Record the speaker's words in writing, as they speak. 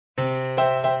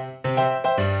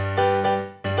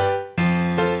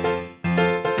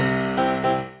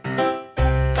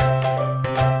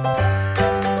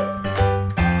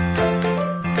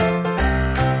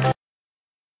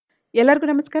ಎಲ್ಲರಿಗೂ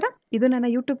ನಮಸ್ಕಾರ. ಇದು ನನ್ನ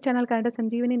ಯೂಟ್ಯೂಬ್ ಚಾನಲ್ ಕನ್ನಡ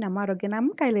ಸಂಜೀವಿನಿ. ನಮ್ಮ ಆರೋಗ್ಯ ನಮ್ಮ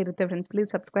ಕೈಲಿರುತ್ತೆ ಫ್ರೆಂಡ್ಸ್. ಪ್ಲೀಸ್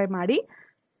ಸಬ್ಸ್ಕ್ರೈಬ್ ಮಾಡಿ.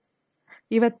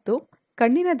 ಇವತ್ತು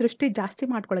ಕಣ್ಣಿನ ದೃಷ್ಟಿ ಜಾಸ್ತಿ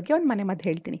ಮಾಡ್ಕೊಳ್ಳೋಕ್ಕೆ ಒಂದು ಮನೆಮದ್ದು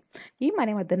ಹೇಳ್ತೀನಿ. ಈ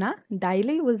ಮನೆಮದ್ದನ್ನು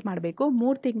ಡೈಲಿ ಯೂಸ್ ಮಾಡಬೇಕು.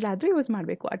 3 ತಿಂಗಳಾದರೂ ಯೂಸ್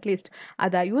ಮಾಡಬೇಕು ಅಟ್ಲೀಸ್ಟ್.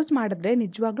 ಅದು ಯೂಸ್ ಮಾಡಿದ್ರೆ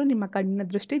ನಿಜವಾಗ್ಲೂ ನಿಮ್ಮ ಕಣ್ಣಿನ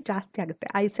ದೃಷ್ಟಿ ಜಾಸ್ತಿ ಆಗುತ್ತೆ.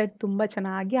 ಐಸೈಟ್ ತುಂಬ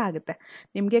ಚೆನ್ನಾಗಿ ಆಗುತ್ತೆ.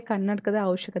 ನಿಮಗೆ ಕನ್ನಡಕದ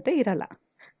ಅವಶ್ಯಕತೆ ಇರಲ್ಲ.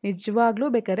 ನಿಜವಾಗ್ಲೂ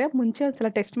ಬೇಕಾದ್ರೆ ಮುಂಚೆ ಒಂದು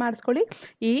ಸಲ ಟೆಸ್ಟ್ ಮಾಡಿಸ್ಕೊಳ್ಳಿ.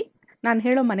 ನಾನು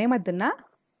ಹೇಳೋ ಮನೆಮದ್ದನ್ನು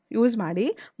ಯೂಸ್ ಮಾಡಿ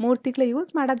 3 ತಿಂಗಳು ಯೂಸ್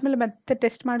ಮಾಡಾದ್ಮೇಲೆ ಮತ್ತೆ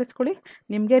ಟೆಸ್ಟ್ ಮಾಡಿಸ್ಕೊಳ್ಳಿ.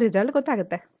 ನಿಮಗೆ ರಿಸಲ್ಟ್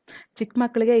ಗೊತ್ತಾಗುತ್ತೆ. ಚಿಕ್ಕ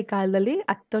ಮಕ್ಕಳಿಗೆ ಈ ಕಾಲದಲ್ಲಿ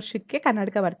 10 ವರ್ಷಕ್ಕೆ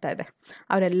ಕನ್ನಡಕ ಬರ್ತಾ ಇದೆ.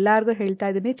 ಅವರೆಲ್ಲರಿಗೂ ಹೇಳ್ತಾ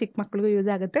ಇದ್ದೀನಿ, ಚಿಕ್ಕ ಮಕ್ಕಳಿಗೂ ಯೂಸ್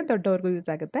ಆಗುತ್ತೆ, ದೊಡ್ಡವ್ರಿಗೂ ಯೂಸ್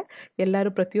ಆಗುತ್ತೆ.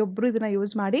 ಎಲ್ಲರೂ ಪ್ರತಿಯೊಬ್ಬರು ಇದನ್ನು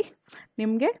ಯೂಸ್ ಮಾಡಿ.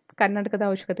 ನಿಮಗೆ ಕನ್ನಡಕದ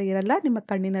ಅವಶ್ಯಕತೆ ಇರಲ್ಲ. ನಿಮ್ಮ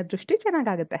ಕಣ್ಣಿನ ದೃಷ್ಟಿ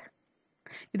ಚೆನ್ನಾಗಾಗುತ್ತೆ.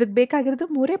 ಇದಕ್ಕೆ ಬೇಕಾಗಿರೋದು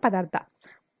 3 ಪದಾರ್ಥ.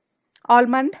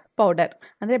 ಆಲ್ಮಂಡ್ ಪೌಡರ್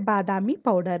ಅಂದರೆ ಬಾದಾಮಿ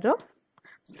ಪೌಡರು,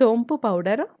 ಸೋಂಪು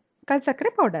ಪೌಡರು, ಕಲ್ಸಕ್ಕರೆ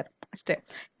ಪೌಡರ್ ಅಷ್ಟೇ.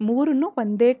 3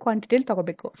 ಒಂದೇ ಕ್ವಾಂಟಿಟಿಯಲ್ಲಿ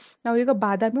ತೊಗೋಬೇಕು. ನಾವೀಗ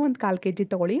ಬಾದಾಮಿ ಒಂದು 1/4 kg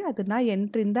ತೊಗೊಳ್ಳಿ. ಅದನ್ನು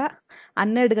 8 ರಿಂದ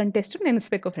 12 ಗಂಟೆಯಷ್ಟು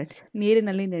ನೆನೆಸ್ಬೇಕು ಫ್ರೆಂಡ್ಸ್.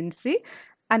 ನೀರಿನಲ್ಲಿ ನೆನೆಸಿ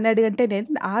 12 ಗಂಟೆ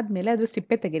ಆದಮೇಲೆ ಅದ್ರ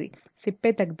ಸಿಪ್ಪೆ ತೆಗೀರಿ.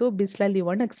 ಸಿಪ್ಪೆ ತೆಗೆದು ಬಿಸಿಲಲ್ಲಿ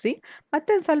ಒಣಗಿಸಿ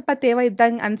ಮತ್ತೆ ಸ್ವಲ್ಪ ತೇವ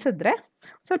ಇದ್ದಂಗೆ ಅನಿಸಿದ್ರೆ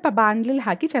ಸ್ವಲ್ಪ ಬಾಣಲಿಲಿ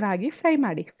ಹಾಕಿ ಚೆನ್ನಾಗಿ ಫ್ರೈ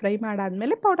ಮಾಡಿ. ಫ್ರೈ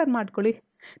ಮಾಡಾದ್ಮೇಲೆ ಪೌಡರ್ ಮಾಡ್ಕೊಳ್ಳಿ.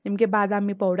 ನಿಮಗೆ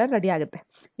ಬಾದಾಮಿ ಪೌಡರ್ ರೆಡಿ ಆಗುತ್ತೆ.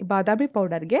 ಈ ಬಾದಾಮಿ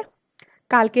ಪೌಡರ್ಗೆ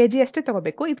 1/4 kg ಅಷ್ಟೇ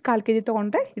ತೊಗೋಬೇಕು. ಇದು 1/4 kg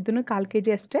ತೊಗೊಂಡ್ರೆ ಇದನ್ನು 1/4 kg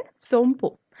ಅಷ್ಟೇ. ಸೋಂಪು,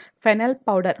 fennel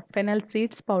powder, fennel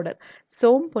seeds powder,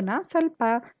 ಸೋಂಪುನ ಸ್ವಲ್ಪ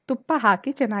ತುಪ್ಪ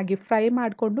ಹಾಕಿ ಚೆನ್ನಾಗಿ ಫ್ರೈ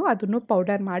ಮಾಡಿಕೊಂಡು ಅದನ್ನು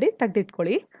ಪೌಡರ್ ಮಾಡಿ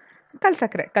ತೆಗೆದಿಟ್ಕೊಳ್ಳಿ.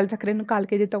 ಕಲ್ಸಕ್ಕರೆನೂ 1/4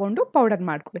 kg ತೊಗೊಂಡು ಪೌಡರ್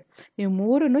ಮಾಡ್ಕೊಳ್ಳಿ. ನೀವು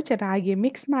 3 ಚೆನ್ನಾಗಿ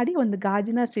ಮಿಕ್ಸ್ ಮಾಡಿ ಒಂದು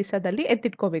ಗಾಜಿನ ಸೀಸದಲ್ಲಿ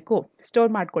ಎತ್ತಿಟ್ಕೋಬೇಕು.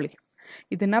 ಸ್ಟೋರ್ ಮಾಡ್ಕೊಳ್ಳಿ.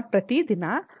 ಇದನ್ನು ಪ್ರತಿದಿನ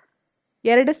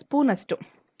 2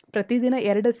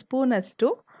 ಸ್ಪೂನಷ್ಟು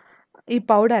ಈ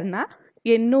ಪೌಡರ್ನ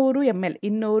 200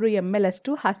 ml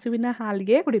ಅಷ್ಟು ಹಸುವಿನ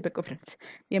ಹಾಲಿಗೆ ಕುಡಿಬೇಕು ಫ್ರೆಂಡ್ಸ್.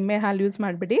 ಎಮ್ಮೆ ಹಾಲು ಯೂಸ್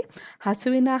ಮಾಡಿಬಿಡಿ.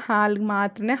 ಹಸುವಿನ ಹಾಲಿಗೆ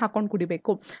ಮಾತ್ರನೇ ಹಾಕೊಂಡು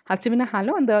ಕುಡಿಬೇಕು. ಹಸುವಿನ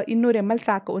ಹಾಲು ಒಂದು 200 ml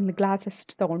ಸಾಕು. ಒಂದು ಗ್ಲಾಸ್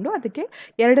ಅಷ್ಟು ತೊಗೊಂಡು ಅದಕ್ಕೆ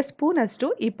 2 ಸ್ಪೂನಷ್ಟು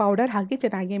ಈ ಪೌಡರ್ ಹಾಕಿ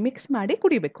ಚೆನ್ನಾಗಿ ಮಿಕ್ಸ್ ಮಾಡಿ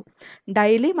ಕುಡಿಬೇಕು.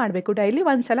 ಡೈಲಿ ಮಾಡಬೇಕು. ಡೈಲಿ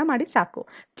ಒಂದು ಸಲ ಮಾಡಿ ಸಾಕು.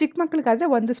 ಚಿಕ್ಕ ಮಕ್ಳಿಗಾದರೆ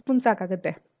 1 ಸ್ಪೂನ್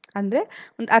ಸಾಕಾಗುತ್ತೆ. ಅಂದರೆ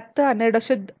ಒಂದು 10-12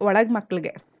 ವರ್ಷದ ಒಳಗೆ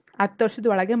ಮಕ್ಕಳಿಗೆ 10 ವರ್ಷದ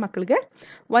ಒಳಗೆ ಮಕ್ಕಳಿಗೆ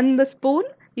 1 ಸ್ಪೂನ್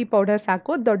ಈ ಪೌಡರ್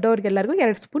ಸಾಕು. ದೊಡ್ಡವ್ರಿಗೆಲ್ಲರಿಗೂ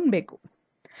 2 ಸ್ಪೂನ್ ಬೇಕು.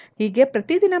 ಹೀಗೆ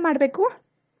ಪ್ರತಿದಿನ ಮಾಡಬೇಕು.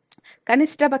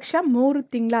 ಕನಿಷ್ಠ ಪಕ್ಷ 3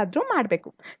 ತಿಂಗಳಾದರೂ ಮಾಡಬೇಕು.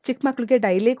 ಚಿಕ್ಕ ಮಕ್ಕಳಿಗೆ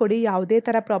ಡೈಲಿ ಕೊಡಿ. ಯಾವುದೇ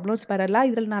ಥರ ಪ್ರಾಬ್ಲಮ್ಸ್ ಬರಲ್ಲ.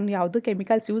 ಇದರಲ್ಲಿ ನಾನು ಯಾವುದೂ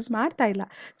ಕೆಮಿಕಲ್ಸ್ ಯೂಸ್ ಮಾಡ್ತಾ ಇಲ್ಲ.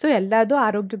 ಸೊ ಎಲ್ಲದೂ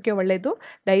ಆರೋಗ್ಯಕ್ಕೆ ಒಳ್ಳೆಯದು.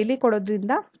 ಡೈಲಿ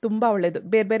ಕೊಡೋದ್ರಿಂದ ತುಂಬ ಒಳ್ಳೆಯದು.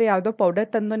 ಬೇರೆ ಯಾವುದೋ ಪೌಡರ್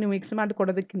ತಂದು ನೀವು ಮಿಕ್ಸ್ ಮಾಡಿ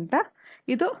ಕೊಡೋದಕ್ಕಿಂತ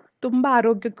ಇದು ತುಂಬ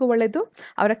ಆರೋಗ್ಯಕ್ಕೂ ಒಳ್ಳೆಯದು.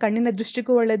 ಅವರ ಕಣ್ಣಿನ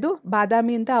ದೃಷ್ಟಿಗೂ ಒಳ್ಳೆಯದು.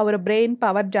 ಬಾದಾಮಿಯಿಂದ ಅವರ ಬ್ರೈನ್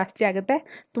ಪವರ್ ಜಾಸ್ತಿ ಆಗುತ್ತೆ.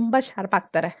 ತುಂಬ ಶಾರ್ಪ್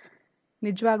ಆಗ್ತಾರೆ.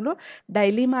 ನಿಜವಾಗ್ಲೂ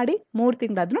ಡೈಲಿ ಮಾಡಿ. 3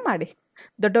 ತಿಂಗಳಾದರೂ ಮಾಡಿ.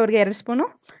 ದೊಡ್ಡವ್ರಿಗೆ 2 ಸ್ಪೂನು,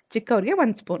 ಚಿಕ್ಕವ್ರಿಗೆ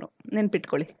 1 ಸ್ಪೂನು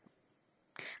ನೆನ್ಪಿಟ್ಕೊಳ್ಳಿ.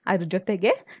 ಅದ್ರ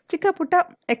ಜೊತೆಗೆ ಚಿಕ್ಕ ಪುಟ್ಟ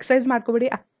ಎಕ್ಸಸೈಸ್ ಮಾಡ್ಕೊಬಿಡಿ.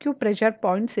 ಅಕ್ಯುಪ್ರೆಷರ್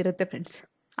ಪಾಯಿಂಟ್ಸ್ ಇರುತ್ತೆ ಫ್ರೆಂಡ್ಸ್.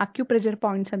 ಅಕ್ಯುಪ್ರೆಷರ್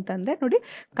ಪಾಯಿಂಟ್ಸ್ ಅಂತಂದರೆ ನೋಡಿ,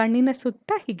 ಕಣ್ಣಿನ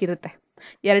ಸುತ್ತ ಹೀಗಿರುತ್ತೆ.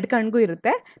 2 ಕಣ್ಗೂ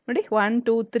ಇರುತ್ತೆ ನೋಡಿ. 1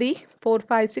 2 3 4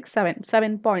 5 6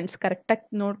 7 ಪಾಯಿಂಟ್ಸ್ ಕರೆಕ್ಟಾಗಿ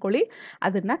ನೋಡ್ಕೊಳ್ಳಿ.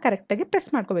 ಅದನ್ನು ಕರೆಕ್ಟಾಗಿ ಪ್ರೆಸ್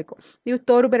ಮಾಡ್ಕೋಬೇಕು. ನೀವು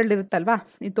ತೋರು ಬೆರಳು ಇರುತ್ತಲ್ವಾ,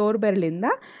 ಈ ತೋರು ಬೆರಳಿಂದ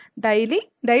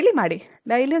ಡೈಲಿ ಮಾಡಿ.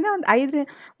 ಡೈಲಿ ಅಂದರೆ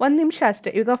 1 ನಿಮಿಷ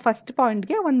ಅಷ್ಟೇ. ಈಗ ಫಸ್ಟ್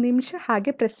ಪಾಯಿಂಟ್ಗೆ 1 ನಿಮಿಷ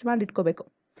ಹಾಗೆ ಪ್ರೆಸ್ ಮಾಡಿ ಇಟ್ಕೋಬೇಕು.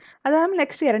 ಅದಾದಮೇಲೆ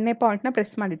ನೆಕ್ಸ್ಟ್ 2ನೇ ಪಾಯಿಂಟ್ನ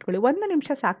ಪ್ರೆಸ್ ಮಾಡಿ ಇಟ್ಕೊಳ್ಳಿ. 1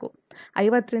 ನಿಮಿಷ ಸಾಕು.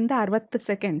 50 ರಿಂದ 60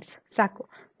 ಸೆಕೆಂಡ್ಸ್ ಸಾಕು.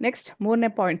 ನೆಕ್ಸ್ಟ್ 3ನೇ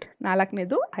ಪಾಯಿಂಟ್,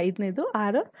 4ನೇದು, 5ನೇದು,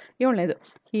 6, 7ನೇದು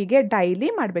ಹೀಗೆ ಡೈಲಿ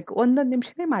ಮಾಡಬೇಕು. 1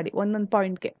 ನಿಮಿಷನೇ ಮಾಡಿ ಒಂದೊಂದು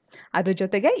ಪಾಯಿಂಟ್ಗೆ. ಅದ್ರ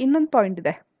ಜೊತೆಗೆ ಇನ್ನೊಂದು ಪಾಯಿಂಟ್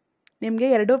ಇದೆ. ನಿಮಗೆ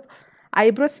 2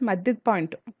 ಐಬ್ರೋಸ್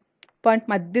ಪಾಯಿಂಟ್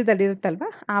ಮಧ್ಯದಲ್ಲಿರುತ್ತಲ್ವ,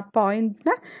 ಆ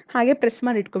ಪಾಯಿಂಟ್ನ ಹಾಗೆ ಪ್ರೆಸ್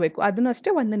ಮಾಡಿ ಇಟ್ಕೋಬೇಕು. ಅದನ್ನು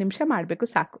ಅಷ್ಟೇ 1 ನಿಮಿಷ ಮಾಡಬೇಕು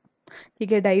ಸಾಕು.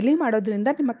 ಹೀಗೆ ಡೈಲಿ ಮಾಡೋದ್ರಿಂದ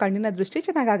ನಿಮ್ಮ ಕಣ್ಣಿನ ದೃಷ್ಟಿ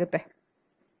ಚೆನ್ನಾಗಾಗುತ್ತೆ.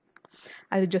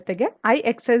 ಅದ್ರ ಜೊತೆಗೆ ಐ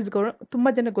ಎಕ್ಸಸೈಸ್ಗಳು ತುಂಬ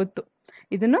ಜನ ಗೊತ್ತು.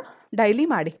 ಇದನ್ನು ಡೈಲಿ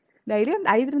ಮಾಡಿ. ಡೈಲಿ ಒಂದು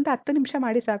 5 ರಿಂದ 10 ನಿಮಿಷ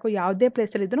ಮಾಡಿ ಸಾಕು. ಯಾವುದೇ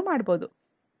ಪ್ಲೇಸಲ್ಲಿ ಇದನ್ನು ಮಾಡ್ಬೋದು.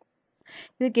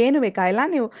 ಇದಕ್ಕೇನು ಬೇಕಾಗಿಲ್ಲ.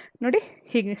 ನೀವು ನೋಡಿ,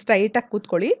 ಹೀಗೆ ಸ್ಟ್ರೈಟಾಗಿ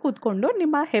ಕೂತ್ಕೊಂಡು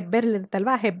ನಿಮ್ಮ ಹೆಬ್ಬೆರಳಿರುತ್ತಲ್ವ,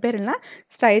 ಆ ಹೆಬ್ಬೆರಳನ್ನ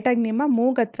ಸ್ಟ್ರೈಟಾಗಿ ನಿಮ್ಮ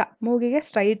ಮೂಗಿಗೆ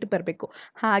ಸ್ಟ್ರೈಟ್ ಬರಬೇಕು.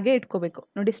 ಹಾಗೆ ಇಟ್ಕೋಬೇಕು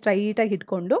ನೋಡಿ. ಸ್ಟ್ರೈಟಾಗಿ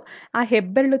ಇಟ್ಕೊಂಡು ಆ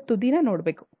ಹೆಬ್ಬೆರಳು ತುದಿನ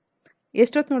ನೋಡಬೇಕು.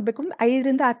 ಎಷ್ಟೊತ್ತು ನೋಡಬೇಕು ಅಂದರೆ 5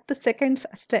 ರಿಂದ 10 ಸೆಕೆಂಡ್ಸ್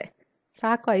ಅಷ್ಟೇ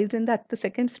ಸಾಕು. 5 ರಿಂದ 10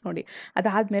 ಸೆಕೆಂಡ್ಸ್ ನೋಡಿ.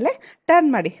 ಅದಾದಮೇಲೆ ಟರ್ನ್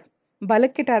ಮಾಡಿ.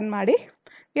 ಬಲಕ್ಕೆ ಟರ್ನ್ ಮಾಡಿ,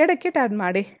 ಎಡಕ್ಕೆ ಟರ್ನ್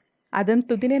ಮಾಡಿ. ಅದನ್ನು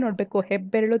ತುದಿನೇ ನೋಡಬೇಕು.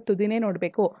 ಹೆಬ್ಬೆರಳು ತುದಿನೇ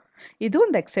ನೋಡಬೇಕು. ಇದು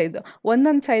ಒಂದು ಎಕ್ಸಸೈಸ್.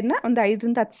 ಒಂದೊಂದು ಸೈಡ್ನ ಒಂದು 5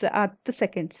 ರಿಂದ 10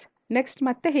 ಸೆಕೆಂಡ್ಸ್. ನೆಕ್ಸ್ಟ್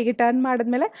ಮತ್ತೆ ಹೀಗೆ ಟರ್ನ್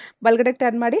ಮಾಡಿದ್ಮೇಲೆ ಬಲಗಡೆಗೆ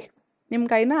ಟರ್ನ್ ಮಾಡಿ ನಿಮ್ಮ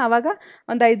ಕೈನ. ಆವಾಗ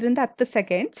ಒಂದು 5 ರಿಂದ 10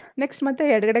 ಸೆಕೆಂಡ್ಸ್. ನೆಕ್ಸ್ಟ್ ಮತ್ತೆ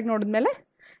ಎಡಗಡೆಗೆ ನೋಡಿದ್ಮೇಲೆ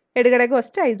ಎಡಗಡೆಗೂ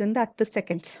ಅಷ್ಟೇ 5 ರಿಂದ 10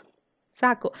 ಸೆಕೆಂಡ್ಸ್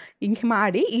ಸಾಕು. ಹಿಂಗೆ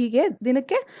ಮಾಡಿ. ಹೀಗೆ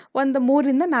ದಿನಕ್ಕೆ ಒಂದು 3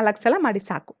 ರಿಂದ 4 ಸಲ ಮಾಡಿ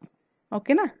ಸಾಕು.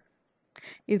 ಓಕೆನಾ?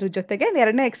 ಇದ್ರ ಜೊತೆಗೆ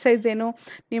 2ನೇ ಎಕ್ಸಸೈಸ್ ಏನು,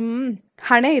 ನಿಮ್ಮ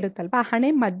ಹಣೆ ಇರುತ್ತಲ್ವ, ಆ ಹಣೆ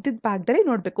ಮಧ್ಯದ ಭಾಗದಲ್ಲಿ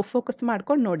ನೋಡಬೇಕು. ಫೋಕಸ್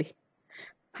ಮಾಡ್ಕೊಂಡು ನೋಡಿ.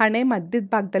 ಹಣೆ ಮಧ್ಯದ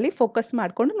ಭಾಗದಲ್ಲಿ ಫೋಕಸ್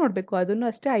ಮಾಡಿಕೊಂಡು ನೋಡಬೇಕು. ಅದನ್ನು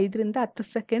ಅಷ್ಟೇ 5ರಿಂದ 10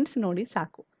 ಸೆಕೆಂಡ್ಸ್ ನೋಡಿ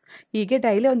ಸಾಕು. ಹೀಗೆ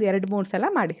ಡೈಲಿ ಒಂದು 2-3 ಸಲ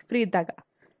ಮಾಡಿ ಫ್ರೀ ಇದ್ದಾಗ.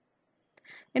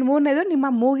 ಇನ್ನು ಮೂರನೇದು ನಿಮ್ಮ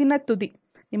ಮೂಗಿನ ತುದಿ,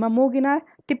 ನಿಮ್ಮ ಮೂಗಿನ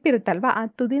ಟಿಪ್ ಇರುತ್ತಲ್ವ, ಆ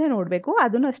ತುದಿನ ನೋಡಬೇಕು.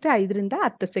 ಅದನ್ನು ಅಷ್ಟೇ 5ರಿಂದ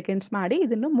 10 ಸೆಕೆಂಡ್ಸ್ ಮಾಡಿ.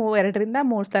 ಇದನ್ನು 2ರಿಂದ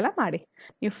 3 ಸಲ ಮಾಡಿ,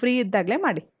 ನೀವು ಫ್ರೀ ಇದ್ದಾಗಲೇ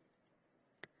ಮಾಡಿ.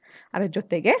 ಅದರ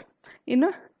ಜೊತೆಗೆ ಇನ್ನು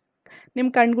ನಿಮ್ಮ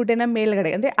ಕಣ್ಗುಡ್ಡೆನ ಮೇಲ್ಗಡೆ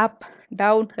ಅಂದರೆ up,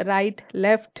 down, right,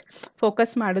 left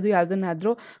focus ಮಾಡೋದು.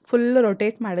 ಯಾವುದನ್ನಾದರೂ ಫುಲ್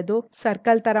ರೊಟೇಟ್ ಮಾಡೋದು,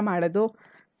 ಸರ್ಕಲ್ ಥರ ಮಾಡೋದು,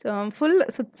 ಫುಲ್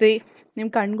ಸುತ್ತಿಸಿ ನಿಮ್ಮ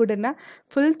ಕಣ್ಗುಡ್ಡೆನ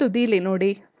ಫುಲ್ ತುದೀಲಿ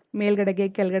ನೋಡಿ, ಮೇಲ್ಗಡೆಗೆ,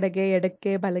 ಕೆಳಗಡೆಗೆ,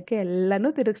 ಎಡಕ್ಕೆ, ಬಲಕ್ಕೆ ಎಲ್ಲನೂ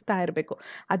ತಿರುಗಿಸ್ತಾ ಇರಬೇಕು.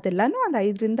 ಅದೆಲ್ಲನೂ ಒಂದು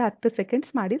 5ರಿಂದ 10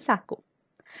 ಸೆಕೆಂಡ್ಸ್ ಮಾಡಿ ಸಾಕು.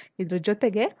 ಇದ್ರ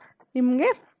ಜೊತೆಗೆ ನಿಮಗೆ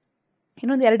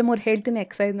ಇನ್ನೊಂದು 2-3 ಹೇಳ್ತೀನಿ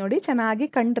ಎಕ್ಸಸೈಸ್ ನೋಡಿ. ಚೆನ್ನಾಗಿ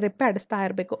ಕಣ್ಣು ರೆಪ್ಪೆ ಆಡಿಸ್ತಾ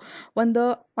ಇರಬೇಕು. ಒಂದು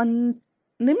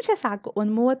ನಿಮಿಷ ಸಾಕು,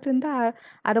 ಒಂದು 30ರಿಂದ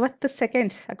 60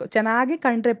 ಸೆಕೆಂಡ್ಸ್ ಸಾಕು. ಚೆನ್ನಾಗಿ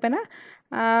ಕಣ್ರೆಪ್ಪೆನ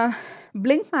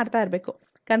ಬ್ಲಿಂಕ್ ಮಾಡ್ತಾ ಇರಬೇಕು,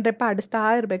 ಕಣ್ರೆಪ್ಪ ಆಡಿಸ್ತಾ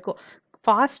ಇರಬೇಕು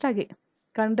ಫಾಸ್ಟಾಗಿ.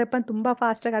 ಕಣ್ರೆಪ್ಪನ ತುಂಬ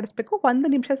ಫಾಸ್ಟಾಗಿ ಆಡಿಸ್ಬೇಕು.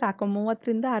 1 ನಿಮಿಷ ಸಾಕು,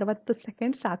 30ರಿಂದ 60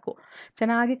 ಸೆಕೆಂಡ್ಸ್ ಸಾಕು.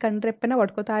 ಚೆನ್ನಾಗಿ ಕಣ್ರೆಪ್ಪೆನ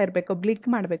ಹೊಡ್ಕೋತಾ ಇರಬೇಕು, ಬ್ಲಿಂಕ್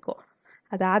ಮಾಡಬೇಕು.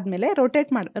 ಅದಾದಮೇಲೆ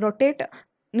ರೊಟೇಟ್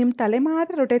ನಿಮ್ಮ ತಲೆ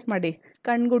ಮಾತ್ರ ರೊಟೇಟ್ ಮಾಡಿ.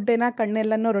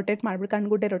 ಕಣ್ಣೆಲ್ಲನೂ ರೊಟೇಟ್ ಮಾಡಿಬಿಡಿ.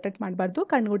 ಕಣ್ಗುಡ್ಡೆ ರೊಟೇಟ್ ಮಾಡಬಾರ್ದು,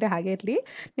 ಕಣ್ಗುಡ್ಡೆ ಹಾಗೆ ಇರಲಿ.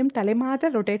 ನಿಮ್ಮ ತಲೆ ಮಾತ್ರ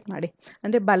ರೊಟೇಟ್ ಮಾಡಿ.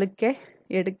 ಅಂದರೆ ಬಲಕ್ಕೆ,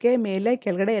 ಎಡಕ್ಕೆ, ಮೇಲೆ,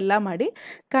 ಕೆಳಗಡೆ ಎಲ್ಲ ಮಾಡಿ.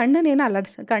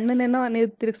 ಕಣ್ಣನ್ನೇನೋ ನೀವು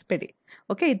ತಿರುಗಿಸ್ಬೇಡಿ.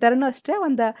 ಓಕೆ, ಈ ಥರನೂ ಅಷ್ಟೇ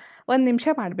ಒಂದು ನಿಮಿಷ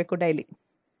ಮಾಡಬೇಕು ಡೈಲಿ.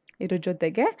 ಇದ್ರ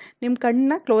ಜೊತೆಗೆ ನಿಮ್ಮ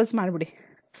ಕಣ್ಣನ್ನ ಕ್ಲೋಸ್ ಮಾಡಿಬಿಡಿ,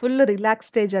 ಫುಲ್ ರಿಲ್ಯಾಕ್ಸ್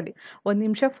ಸ್ಟೇಜಲ್ಲಿ 1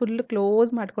 ನಿಮಿಷ ಫುಲ್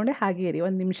ಕ್ಲೋಸ್ ಮಾಡಿಕೊಂಡೆ ಹಾಗೆ ಇರಿ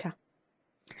 1 ನಿಮಿಷ.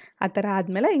 ಆ ಥರ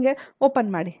ಆದಮೇಲೆ ಹಿಂಗೆ ಓಪನ್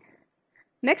ಮಾಡಿ.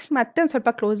 ನೆಕ್ಸ್ಟ್ ಮತ್ತೆ ಒಂದು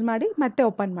ಸ್ವಲ್ಪ ಕ್ಲೋಸ್ ಮಾಡಿ, ಮತ್ತೆ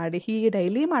ಓಪನ್ ಮಾಡಿ. ಹೀಗೆ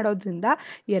ಡೈಲಿ ಮಾಡೋದ್ರಿಂದ,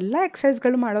 ಎಲ್ಲ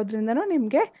ಎಕ್ಸಸೈಸ್ಗಳು ಮಾಡೋದ್ರಿಂದನೂ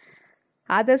ನಿಮಗೆ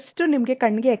ಆದಷ್ಟು ನಿಮಗೆ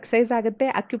ಕಣ್ಣಿಗೆ ಎಕ್ಸಸೈಸ್ ಆಗುತ್ತೆ.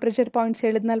 ಅಕ್ಯುಪ್ರೆಷರ್ ಪಾಯಿಂಟ್ಸ್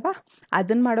ಹೇಳಿದ್ನಲ್ವ,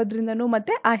 ಅದನ್ನು ಮಾಡೋದ್ರಿಂದನೂ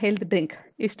ಮತ್ತು ಆ ಹೆಲ್ತ್ ಡ್ರಿಂಕ್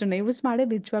ಇಷ್ಟನ್ನು ಯೂಸ್ ಮಾಡಿ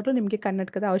ನಿಜವಾಗ್ಲೂ ನಿಮಗೆ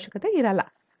ಕನ್ನಡಕದ ಅವಶ್ಯಕತೆ ಇರಲ್ಲ.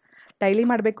 ಡೈಲಿ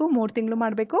ಮಾಡಬೇಕು, 3 ತಿಂಗಳು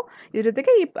ಮಾಡಬೇಕು. ಇದ್ರ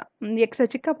ಜೊತೆಗೆ ಈ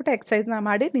ಚಿಕ್ಕ ಪುಟ್ಟ ಎಕ್ಸಸೈಸ್ನ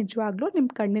ಮಾಡಿ ನಿಜವಾಗ್ಲೂ ನಿಮ್ಮ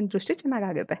ಕಣ್ಣಿನ ದೃಷ್ಟಿ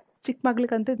ಚೆನ್ನಾಗಾಗುತ್ತೆ. ಚಿಕ್ಕ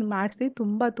ಮಕ್ಳಿಗಂತೂ ಇದು ಮಾಡಿಸಿ,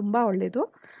 ತುಂಬ ತುಂಬ ಒಳ್ಳೆಯದು.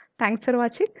 Thanks for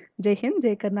watching. ಜೈ ಹಿಂದ್,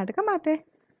 ಜೈ ಕರ್ನಾಟಕ ಮಾತೆ.